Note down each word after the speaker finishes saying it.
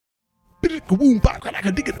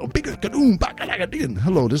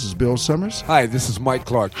Hello, this is Bill Summers. Hi, this is Mike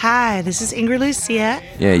Clark. Hi, this is Ingrid Lucia.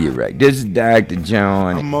 Yeah, you're right. This is Dr.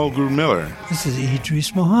 John. I'm Mulgrew Miller. This is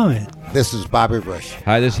Idris Muhammad. This is Bobby Bush.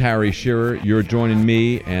 Hi, this is Harry Shearer. You're joining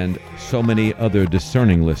me and so many other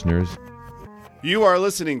discerning listeners. You are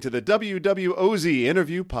listening to the WWOZ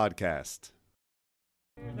Interview Podcast.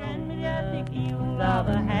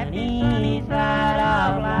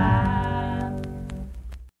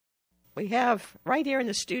 We have right here in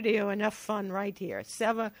the studio enough fun right here.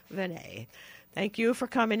 Seva Venet. Thank you for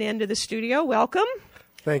coming into the studio. Welcome.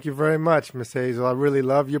 Thank you very much, Miss Hazel. I really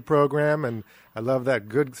love your program, and I love that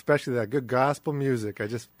good, especially that good gospel music.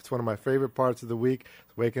 It's one of my favorite parts of the week,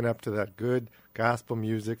 waking up to that good gospel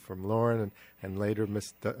music from Lauren and later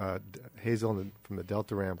Miss Hazel from the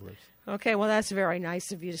Delta Ramblers. Okay, well, that's very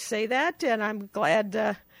nice of you to say that, and I'm glad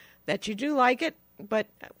that you do like it. But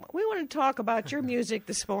we want to talk about your music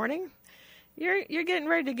this morning. You're getting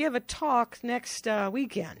ready to give a talk next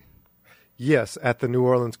weekend. Yes, at the New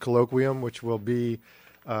Orleans Colloquium, which will be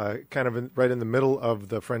kind of right in the middle of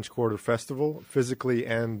the French Quarter Festival, physically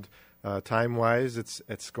and time-wise.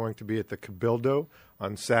 It's going to be at the Cabildo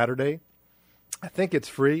on Saturday. I think it's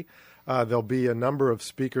free. There'll be a number of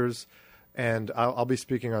speakers, and I'll be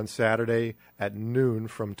speaking on Saturday at noon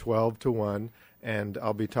from 12 to 1, and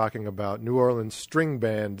I'll be talking about New Orleans string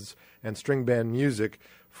bands and string band music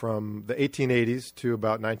from the 1880s to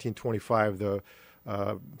about 1925, the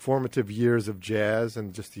formative years of jazz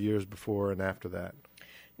and just the years before and after that.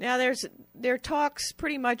 Now, there are talks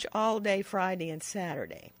pretty much all day Friday and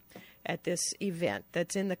Saturday at this event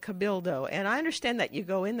that's in the Cabildo. And I understand that you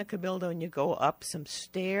go in the Cabildo and you go up some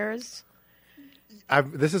stairs.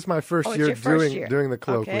 This is my first year doing the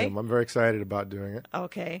colloquium. Okay. I'm very excited about doing it.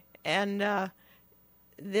 Okay. And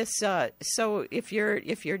so if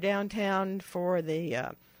you're downtown for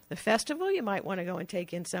the festival, you might want to go and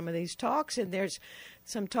take in some of these talks. And there's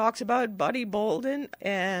some talks about Buddy Bolden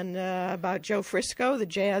and about Joe Frisco, the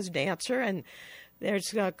jazz dancer. And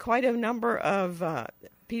there's quite a number of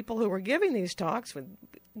people who were giving these talks, with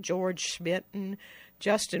George Schmidt and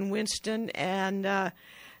Justin Winston and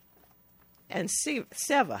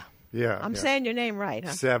Seva. Yeah, I'm saying your name right,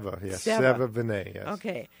 huh? Seva, yes. Seva Venet, yes.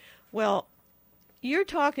 Okay. Well, you're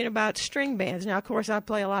talking about string bands. Now, of course, I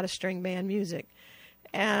play a lot of string band music.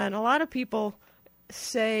 And a lot of people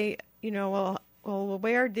say, well,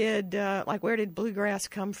 where did bluegrass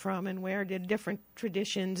come from, and where did different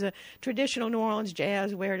traditions, traditional New Orleans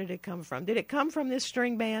jazz, where did it come from? Did it come from this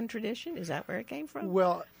string band tradition? Is that where it came from?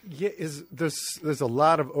 Well, yeah, there's a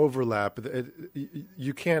lot of overlap.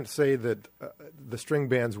 You can't say that the string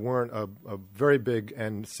bands weren't a very big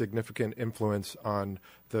and significant influence on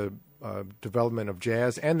the development of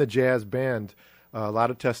jazz and the jazz band. A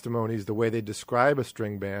lot of testimonies, the way they describe a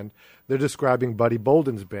string band, they're describing Buddy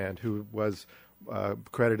Bolden's band, who was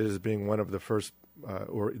credited as being one of the first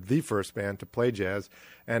or the first band to play jazz.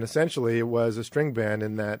 And essentially it was a string band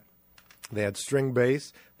in that they had string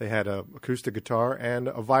bass, they had an acoustic guitar, and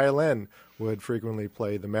a violin would frequently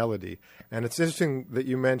play the melody. And it's interesting that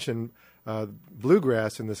you mentioned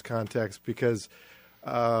bluegrass in this context, because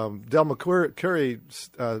Del McCurry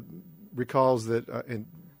recalls that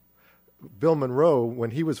Bill Monroe,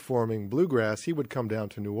 when he was forming bluegrass, he would come down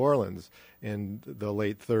to New Orleans in the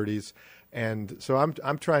late 30s. And so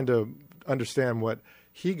I'm trying to understand what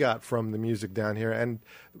he got from the music down here. And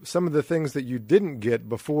some of the things that you didn't get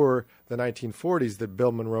before the 1940s that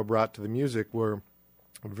Bill Monroe brought to the music were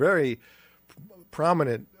very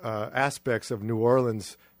prominent aspects of New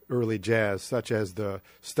Orleans early jazz, such as the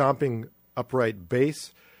stomping upright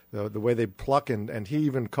bass, the way they pluck, and he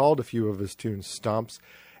even called a few of his tunes stomps.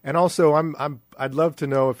 And also, I'd love to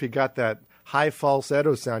know if he got that high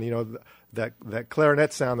falsetto sound. That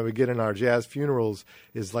clarinet sound that we get in our jazz funerals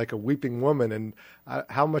is like a weeping woman, and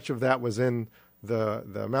how much of that was in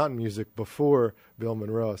the mountain music before Bill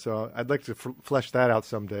Monroe. So I'd like to flesh that out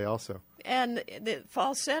someday also. And the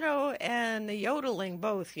falsetto and the yodeling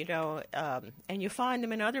both, and you find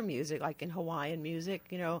them in other music, like in Hawaiian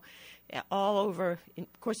music, all over.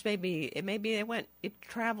 Of course, maybe it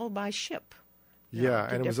traveled by ship. Yeah,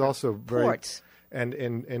 and it was also very ports. And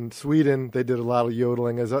in Sweden, they did a lot of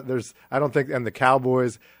yodeling. And the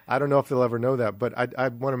Cowboys, I don't know if they'll ever know that, but I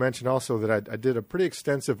want to mention also that I did a pretty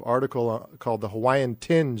extensive article called "The Hawaiian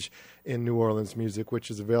Tinge in New Orleans Music,"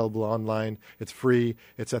 which is available online. It's free.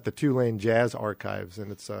 It's at the Tulane Jazz Archives, and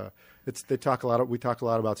we talk a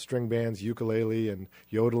lot about string bands, ukulele, and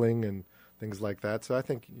yodeling, and things like that. So I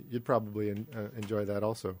think you'd probably enjoy that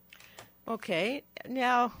also. Okay,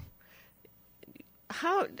 now,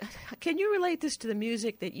 how can you relate this to the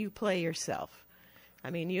music that you play yourself? I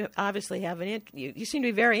mean, you obviously have you seem to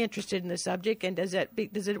be very interested in the subject, and does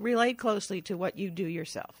it relate closely to what you do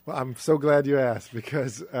yourself? Well, I'm so glad you asked,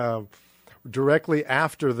 because directly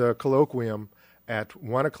after the colloquium at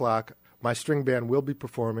 1 o'clock, my string band will be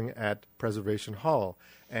performing at Preservation Hall.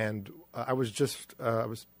 And I was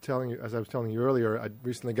telling you earlier, I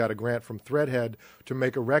recently got a grant from Threadhead to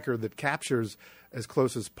make a record that captures as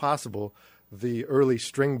close as possible the early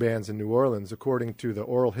string bands in New Orleans, according to the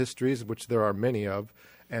oral histories, which there are many of,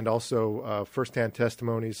 and also firsthand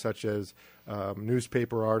testimonies such as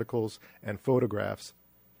newspaper articles and photographs.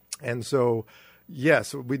 And so,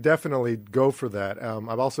 yes, we definitely go for that.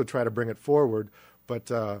 I've also tried to bring it forward,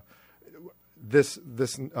 but this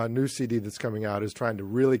new CD that's coming out is trying to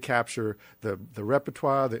really capture the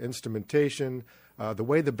repertoire, the instrumentation, the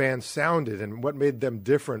way the band sounded, and what made them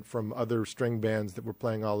different from other string bands that were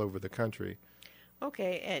playing all over the country.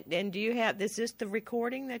 Okay, and do you have? Is this the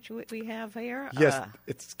recording that we have here? Yes,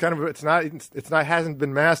 it's not hasn't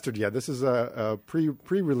been mastered yet. This is a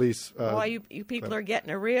pre-release. Boy, you people are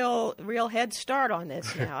getting a real head start on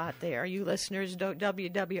this now out there. You listeners,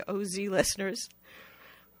 WWOZ listeners.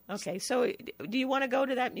 Okay, so do you want to go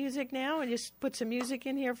to that music now and just put some music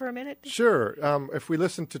in here for a minute? Sure. If we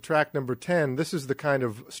listen to track number 10, this is the kind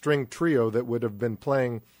of string trio that would have been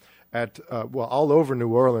playing at, all over New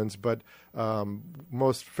Orleans, but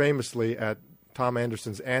most famously at Tom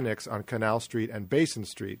Anderson's Annex on Canal Street and Basin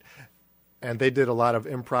Street. And they did a lot of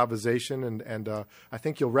improvisation, and I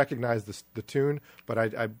think you'll recognize the tune, but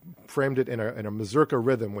I framed it in a mazurka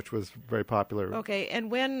rhythm, which was very popular. Okay, and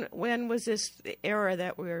when was this era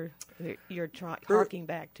that you're harking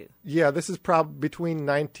back to? Yeah, this is probably between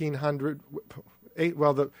 1900.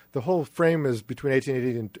 The whole frame is between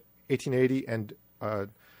 1880 and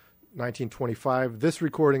 1925. This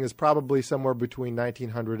recording is probably somewhere between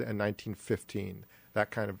 1900 and 1915. That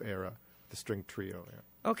kind of era, the string trio. Yeah.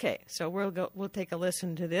 Okay, so we'll take a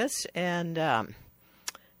listen to this, and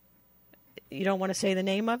you don't want to say the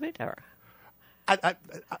name of it, or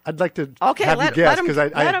I'd like to have you guess, because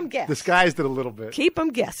let them guess. Disguised it a little bit. Keep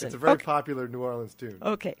them guessing. It's a very popular New Orleans tune.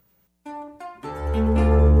 Okay.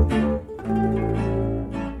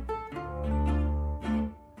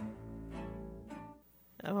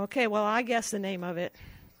 Okay, well, I guess the name of it.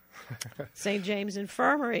 St. James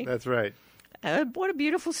Infirmary. That's right. What a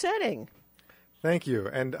beautiful setting. Thank you.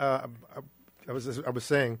 And I was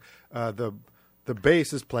saying the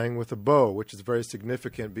bass is playing with a bow, which is very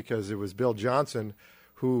significant because it was Bill Johnson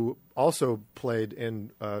who also played in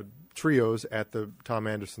trios at the Tom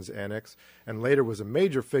Anderson's Annex, and later was a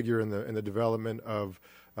major figure in the development of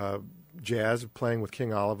jazz, playing with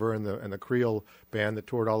King Oliver and the Creole band that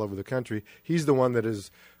toured all over the country. He's the one that is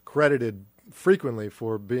credited frequently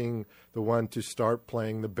for being the one to start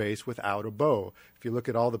playing the bass without a bow. If you look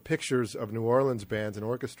at all the pictures of New Orleans bands and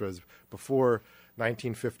orchestras before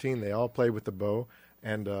 1915, they all played with the bow,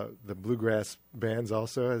 and the bluegrass bands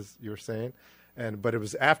also, as you were saying. But it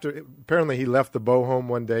was apparently he left the bow home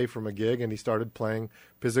one day from a gig, and he started playing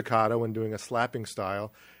pizzicato and doing a slapping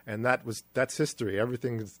style, and that's history.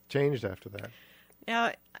 Everything's changed after that.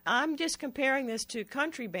 Now, I'm just comparing this to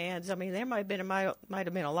country bands. I mean, there might have been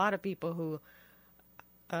a lot of people who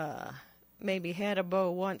maybe had a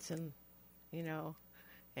bow once and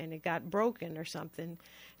it got broken or something.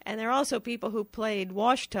 And there are also people who played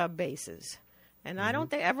washtub basses. And I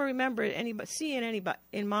don't ever remember seeing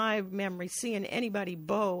anybody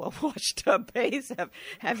bow a washtub bass.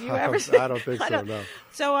 Have you ever seen? I don't think so, no.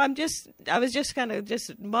 So I was just kind of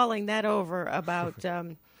just mulling that over about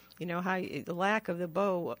how the lack of the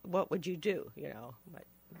bow. What would you do?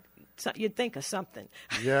 But you'd think of something.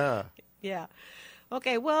 Yeah. Yeah.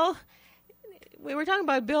 Okay. Well, we were talking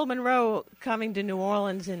about Bill Monroe coming to New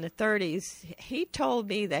Orleans in the 30s. He told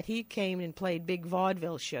me that he came and played big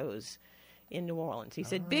vaudeville shows in New Orleans. He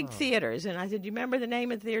said big theaters, and I said, "Do you remember the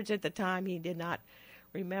name of the theaters at the time?" He did not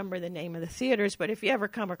remember the name of the theaters, but if you ever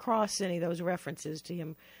come across any of those references to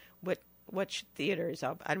him, which theaters,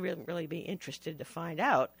 I'd really be interested to find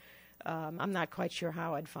out. I'm not quite sure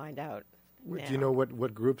how I'd find out. Do you know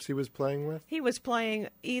what groups he was playing with? He was playing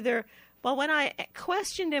when I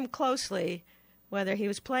questioned him closely, whether he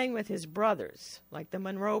was playing with his brothers, like the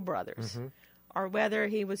Monroe brothers, or whether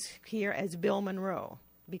he was here as Bill Monroe,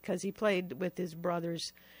 because he played with his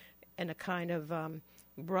brothers in a kind of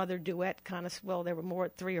brother duet kind of. Well, there were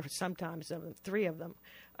three of them,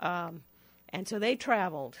 and so they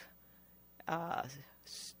traveled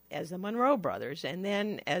as the Monroe brothers, and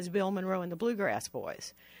then as Bill Monroe and the Bluegrass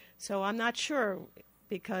Boys. So I'm not sure,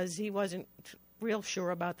 because he wasn't real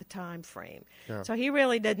sure about the time frame. Yeah. So he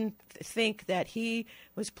really didn't think that he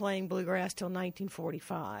was playing bluegrass till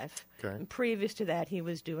 1945. Okay. And previous to that, he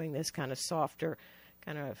was doing this kind of softer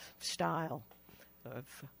kind of style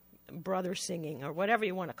of brother singing or whatever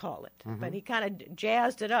you want to call it. Mm-hmm. But he kind of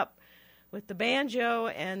jazzed it up with the banjo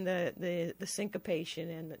and the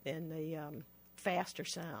syncopation and the faster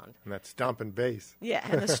sound. And that stomping bass. Yeah,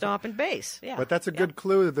 and the stomping bass. Yeah. But that's a good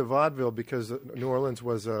clue to the vaudeville, because New Orleans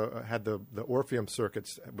was had the Orpheum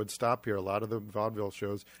circuits would stop here, a lot of the vaudeville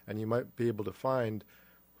shows, and you might be able to find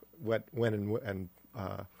when and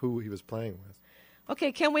who he was playing with.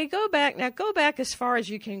 Okay, can we go back? Now go back as far as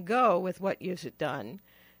you can go with what you've done.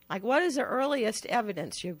 Like, what is the earliest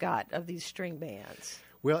evidence you've got of these string bands?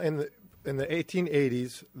 Well, in the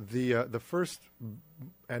 1880s, the first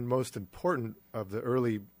and most important of the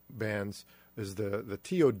early bands is the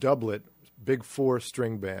Tio Doublet Big Four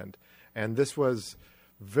string band. And this was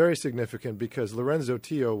very significant because Lorenzo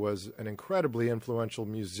Tio was an incredibly influential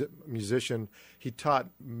musician. He taught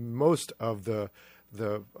most of the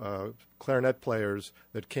clarinet players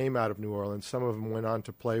that came out of New Orleans. Some of them went on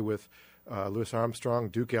to play with Louis Armstrong,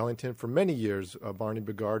 Duke Ellington for many years, Barney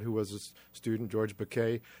Bigard, who was a student, George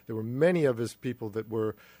Baquet. There were many of his people that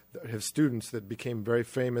were his students that became very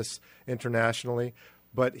famous internationally.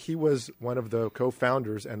 But he was one of the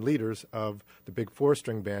co-founders and leaders of the Big Four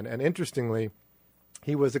string band. And interestingly,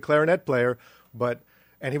 he was a clarinet player,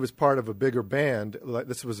 and he was part of a bigger band.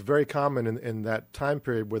 This was very common in that time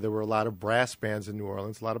period where there were a lot of brass bands in New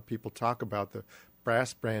Orleans. A lot of people talk about the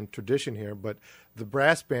brass band tradition here, but the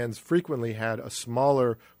brass bands frequently had a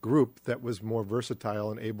smaller group that was more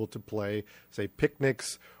versatile and able to play, say,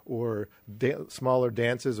 picnics or smaller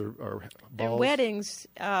dances or balls. And weddings,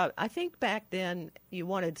 I think back then you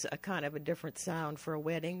wanted a kind of a different sound for a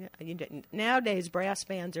wedding. Nowadays, brass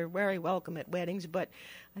bands are very welcome at weddings, but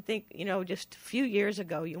I think, just a few years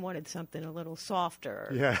ago, you wanted something a little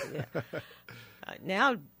softer. Yeah.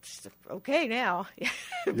 Now, okay, now.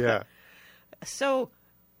 Yeah. So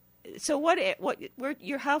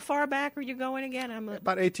you're how far back are you going again?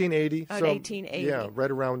 About 1880. About 1880. Yeah,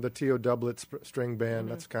 right around the Tio Doublet string band. Mm-hmm.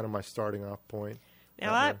 That's kind of my starting off point.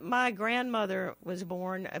 Now, my grandmother was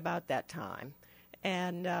born about that time,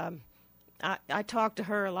 and I talked to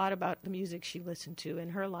her a lot about the music she listened to in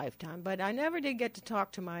her lifetime, but I never did get to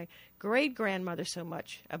talk to my great-grandmother so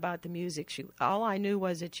much about the music. All I knew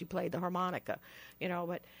was that she played the harmonica,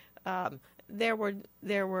 but there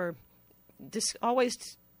were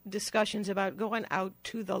always discussions about going out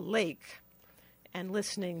to the lake and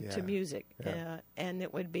listening to music, and there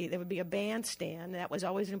would be a bandstand. That was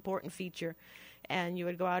always an important feature, and you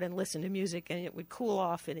would go out and listen to music, and it would cool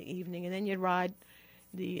off in the evening, and then you'd ride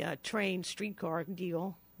the streetcar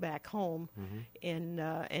deal back home, mm-hmm.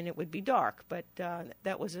 And it would be dark, but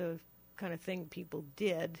that was a kind of thing people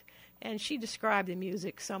did, and she described the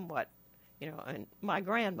music somewhat. And my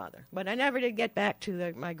grandmother. But I never did get back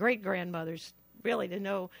to my great-grandmothers really to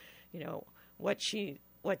know, what she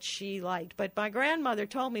liked. But my grandmother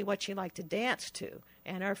told me what she liked to dance to,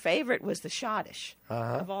 and her favorite was the schottische,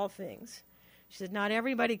 of all things. She said not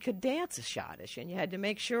everybody could dance a schottische, and you had to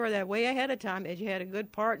make sure that way ahead of time that you had a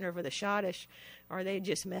good partner for the schottische, or they'd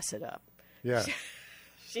just mess it up. Yeah.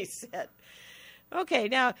 She said. Okay,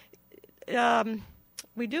 now...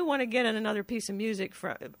 we do want to get in another piece of music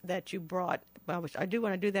that you brought. Well, I do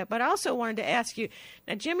want to do that, but I also wanted to ask you.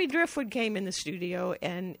 Now, Jimmy Driftwood came in the studio,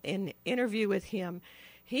 and in an interview with him,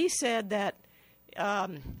 he said that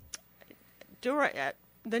during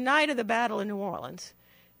the night of the Battle in New Orleans,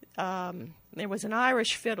 there was an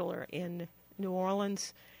Irish fiddler in New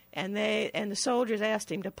Orleans, and the soldiers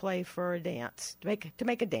asked him to play for a dance, to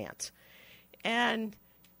make a dance, and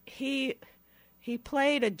he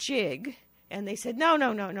played a jig. And they said, no,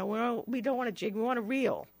 we don't want a jig, we want a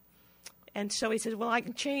reel. And so he said, well, I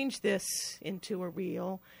can change this into a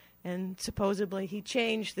reel. And supposedly he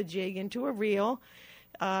changed the jig into a reel.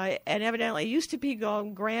 And evidently it used to be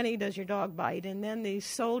called Granny Does Your Dog Bite. And then the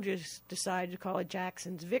soldiers decided to call it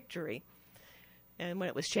Jackson's Victory. And when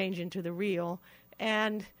it was changed into the reel.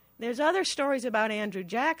 And there's other stories about Andrew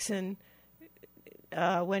Jackson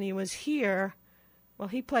when he was here. Well,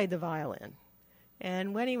 he played the violin.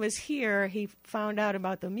 And when he was here, he found out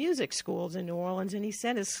about the music schools in New Orleans, and he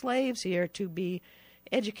sent his slaves here to be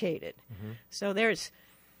educated. Mm-hmm. So there's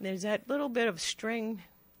that little bit of string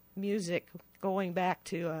music going back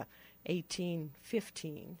to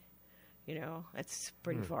 1815. That's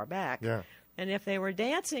pretty far back. Yeah. And if they were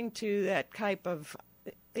dancing to that type of,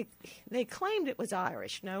 they claimed it was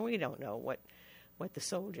Irish. No, we don't know what the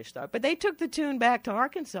soldiers thought. But they took the tune back to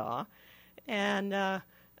Arkansas, and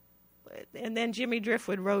and then Jimmy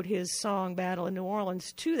Driftwood wrote his song Battle in New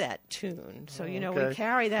Orleans to that tune. So, we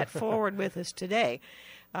carry that forward with us today.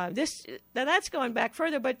 That's going back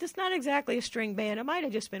further, but it's not exactly a string band. It might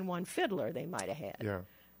have just been one fiddler they might have had,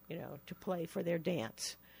 to play for their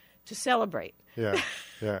dance, to celebrate.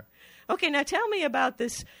 Yeah. Okay, now tell me about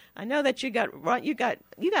this. I know that you got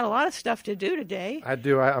a lot of stuff to do today. I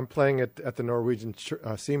do. I'm playing at the Norwegian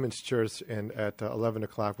Siemens Church at 11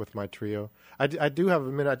 o'clock with my trio. I do have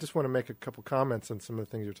a minute. I just want to make a couple comments on some of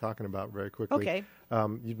the things you're talking about very quickly. Okay.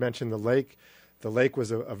 You mentioned the lake. The lake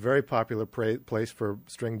was a very popular place for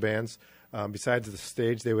string bands. Besides the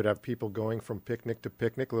stage, they would have people going from picnic to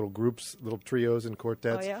picnic, little groups, little trios and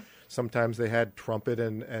quartets. Oh, yeah? Sometimes they had trumpet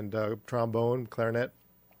and trombone, clarinet.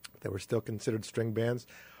 They were still considered string bands.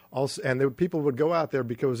 Also, and people would go out there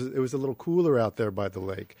because it was a little cooler out there by the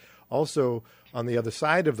lake. Also, on the other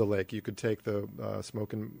side of the lake, you could take the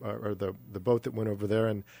the boat that went over there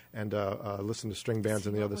and listen to string bands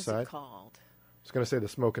on the other side. What was it called? I was going to say the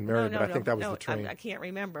Smoke and Merry, but I think that was the train. I can't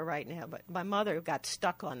remember right now, but my mother got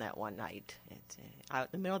stuck on that one night. Out in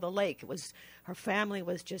the middle of the lake. Her family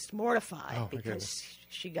was just mortified because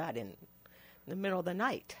she got in the middle of the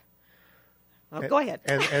night. Go ahead.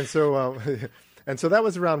 And so that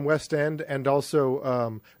was around West End, and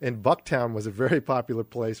also in Bucktown was a very popular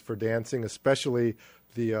place for dancing, especially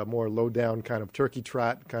the more low-down kind of turkey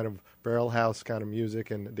trot, kind of barrel house kind of music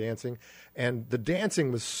and dancing. And the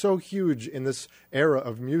dancing was so huge in this era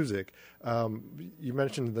of music. You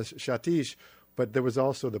mentioned the schottische, but there was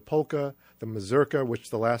also the polka, the mazurka, which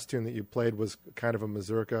the last tune that you played was kind of a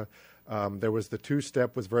mazurka. There was the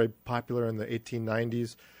two-step, was very popular in the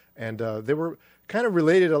 1890s. And they were kind of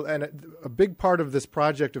related, and a big part of this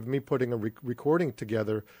project of me putting a recording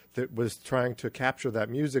together that was trying to capture that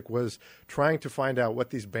music was trying to find out what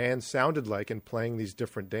these bands sounded like and playing these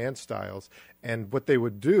different dance styles. And what they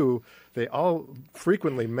would do, they all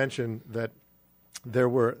frequently mentioned that there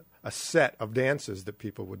were a set of dances that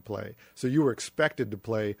people would play. So you were expected to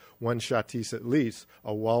play one schottische at least,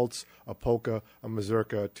 a waltz, a polka, a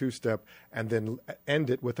mazurka, a two-step, and then end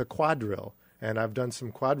it with a quadrille. And I've done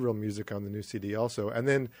some quadrille music on the new CD also. And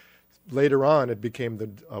then later on, it became the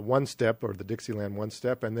one-step or the Dixieland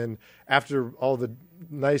one-step. And then after all the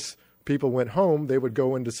nice people went home, they would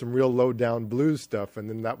go into some real low-down blues stuff. And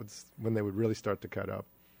then that was when they would really start to cut up.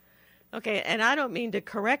 Okay, and I don't mean to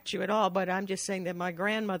correct you at all, but I'm just saying that my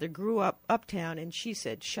grandmother grew up uptown, and she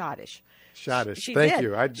said schottisch. Schottisch. She Thank did.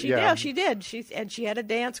 you. She did. She had a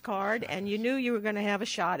dance card, and you knew you were going to have a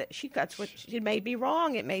schottisch. That's what it may be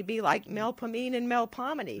wrong. It may be like melpomene and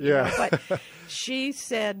melpomene. But she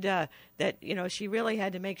said that she really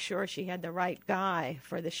had to make sure she had the right guy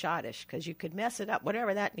for the schottisch because you could mess it up,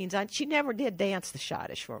 whatever that means. She never did dance the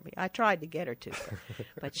schottisch for me. I tried to get her to,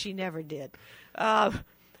 but she never did.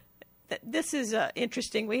 This is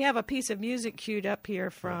interesting. We have a piece of music queued up here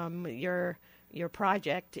from your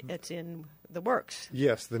project. It's in the works.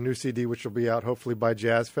 Yes, the new CD, which will be out hopefully by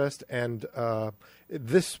Jazz Fest. And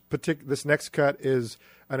this next cut is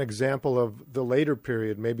an example of the later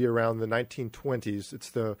period, maybe around the 1920s.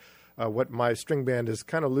 It's what my string band is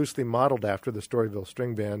kind of loosely modeled after, the Storyville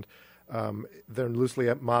String Band. They're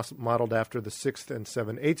loosely modeled after the 6th and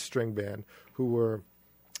 7/8 string band,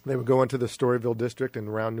 they would go into the Storyville district and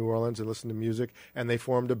around New Orleans and listen to music, and they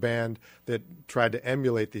formed a band that tried to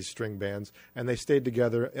emulate these string bands, and they stayed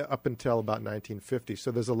together up until about 1950. So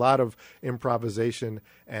there's a lot of improvisation,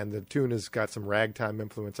 and the tune has got some ragtime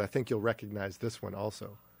influence. I think you'll recognize this one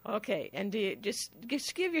also. Okay, and do you just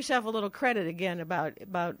give yourself a little credit again about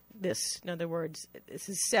this. In other words, this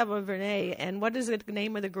is Seva Venet, and what is the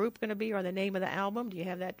name of the group going to be, or the name of the album? Do you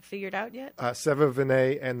have that figured out yet? Seva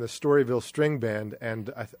Venet and the Storyville String Band,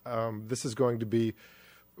 and this is going to be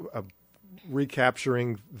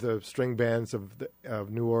recapturing the string bands of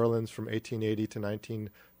New Orleans from 1880 to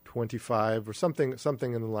 1925, or something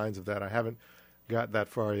in the lines of that. I haven't got that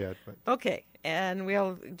far yet. But. Okay, and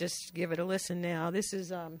we'll just give it a listen now. This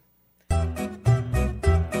is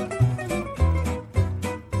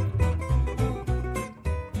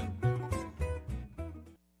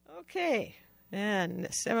okay, and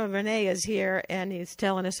Seva Venet is here, and he's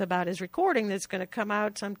telling us about his recording that's going to come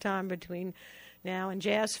out sometime between now and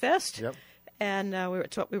Jazz Fest. Yep. And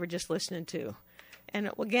it's what we were just listening to.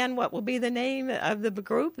 And again, what will be the name of the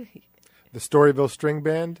group? The Storyville String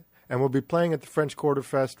Band. And we'll be playing at the French Quarter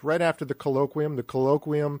Fest right after the Colloquium. The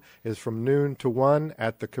Colloquium is from noon to 1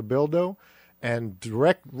 at the Cabildo. And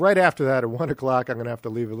right after that, at 1 o'clock, I'm going to have to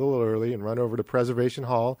leave a little early and run over to Preservation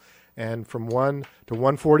Hall. And from 1 to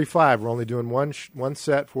 1:45, we're only doing one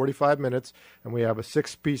set, 45 minutes. And we have a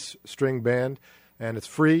 6-piece string band. and it's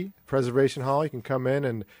free. Preservation Hall. You can come in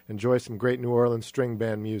and enjoy some great New Orleans string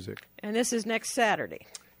band music. And this is next Saturday.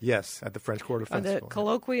 Yes, at the French Quarter Festival. The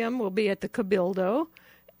colloquium will be at the Cabildo,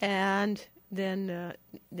 and then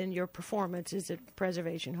your performance is at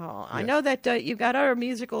Preservation Hall. Yes. I know that you've got other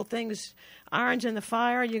musical things, irons in the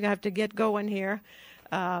fire. You have to get going here.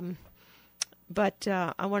 But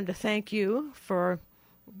I wanted to thank you for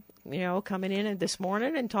coming in this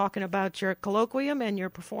morning and talking about your colloquium and your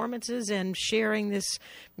performances and sharing this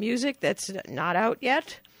music that's not out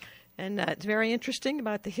yet. And it's very interesting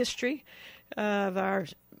about the history of our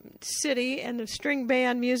city and the string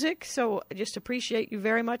band music. So I just appreciate you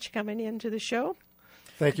very much coming into the show.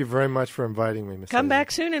 Thank you very much for inviting me, Ms. Come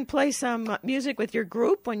back soon and play some music with your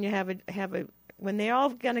group when you have a when they're all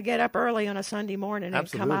going to get up early on a Sunday morning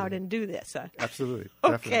and come out and do this. Absolutely.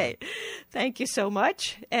 Okay. Thank you so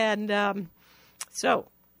much. And so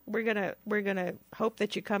we're gonna hope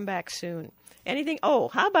that you come back soon. Anything? Oh,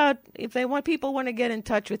 how about if people want to get in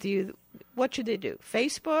touch with you? What should they do?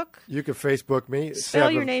 Facebook? You can Facebook me.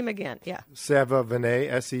 Spell your name again. Yeah. Seva Venet,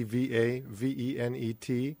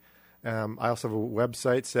 SEVAVENET. I also have a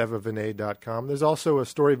website, sevavenet.com. There's also a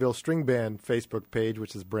Storyville String Band Facebook page,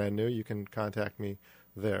 which is brand new. You can contact me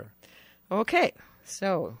there. Okay.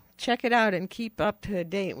 So check it out and keep up to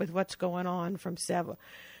date with what's going on from Seva.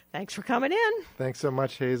 Thanks for coming in. Thanks so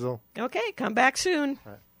much, Hazel. Okay. Come back soon.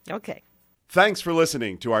 All right. Okay. Thanks for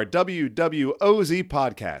listening to our WWOZ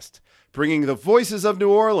podcast, bringing the voices of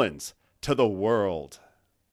New Orleans to the world.